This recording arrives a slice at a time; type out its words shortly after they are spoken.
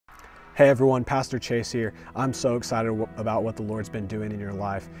Hey everyone, Pastor Chase here. I'm so excited about what the Lord's been doing in your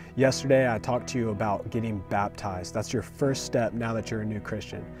life. Yesterday I talked to you about getting baptized. That's your first step now that you're a new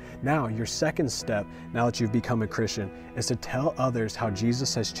Christian. Now your second step, now that you've become a Christian, is to tell others how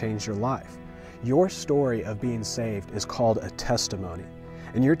Jesus has changed your life. Your story of being saved is called a testimony.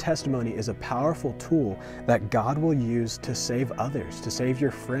 And your testimony is a powerful tool that God will use to save others, to save your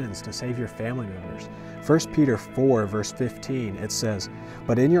friends, to save your family members. 1 Peter 4 verse 15, it says,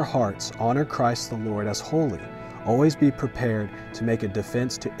 "But in your hearts honor Christ the Lord as holy. Always be prepared to make a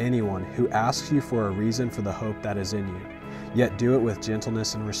defense to anyone who asks you for a reason for the hope that is in you. Yet do it with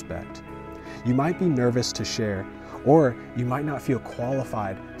gentleness and respect." You might be nervous to share, or you might not feel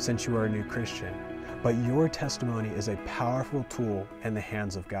qualified since you are a new Christian. But your testimony is a powerful tool in the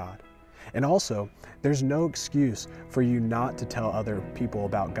hands of God. And also, there's no excuse for you not to tell other people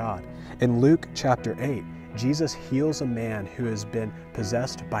about God. In Luke chapter 8, Jesus heals a man who has been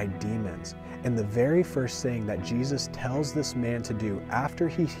possessed by demons. And the very first thing that Jesus tells this man to do after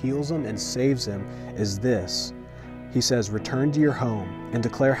he heals him and saves him is this. He says, "Return to your home and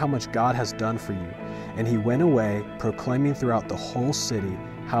declare how much God has done for you." And he went away, proclaiming throughout the whole city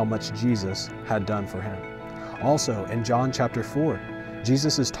how much Jesus had done for him. Also, in John chapter 4,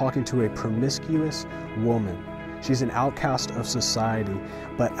 Jesus is talking to a promiscuous woman. She's an outcast of society,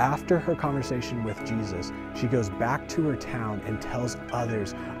 but after her conversation with Jesus, she goes back to her town and tells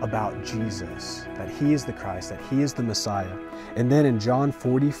others about Jesus, that he is the Christ, that he is the Messiah. And then in John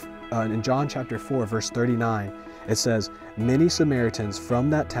chapter 4, verse 39, it says, "Many Samaritans from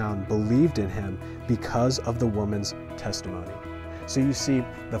that town believed in him because of the woman's testimony." So you see,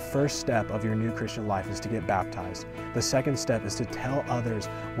 the first step of your new Christian life is to get baptized. The second step is to tell others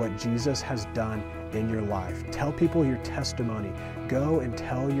what Jesus has done in your life. Tell people your testimony. Go and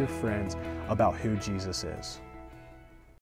tell your friends about who Jesus is.